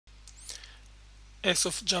As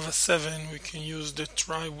of Java 7, we can use the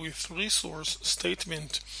try with resource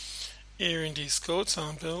statement. Here in this code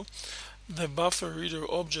sample, the buffer reader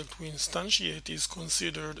object we instantiate is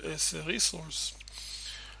considered as a resource.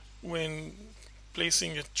 When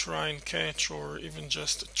placing a try and catch or even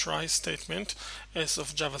just a try statement, as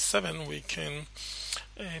of Java 7, we can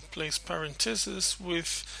place parentheses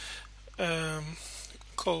with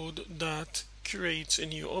code that creates a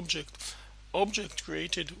new object. Object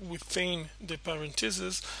created within the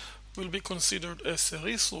parentheses will be considered as a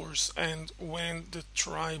resource, and when the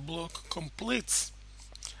try block completes,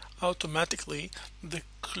 automatically the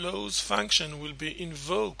close function will be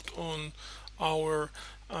invoked on our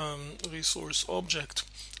resource object.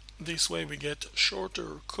 This way we get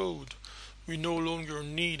shorter code. We no longer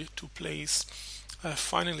need to place a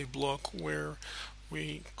finally block where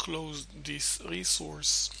we close this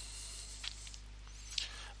resource.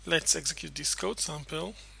 Let's execute this code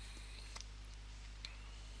sample.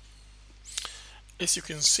 As you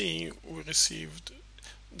can see, we received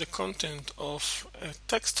the content of a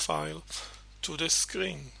text file to the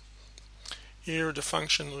screen. Here the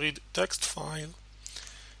function read text file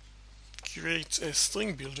creates a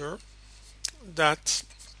string builder that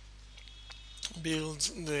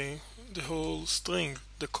builds the whole string,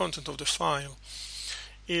 the content of the file.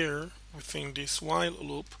 Here within this while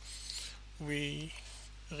loop, we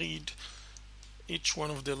read each one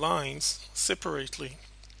of the lines separately.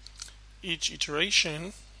 Each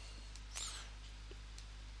iteration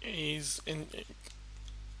gives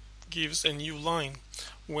a new line.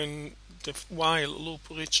 When the while loop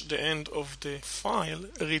reaches the end of the file,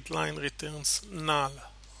 readLine returns null.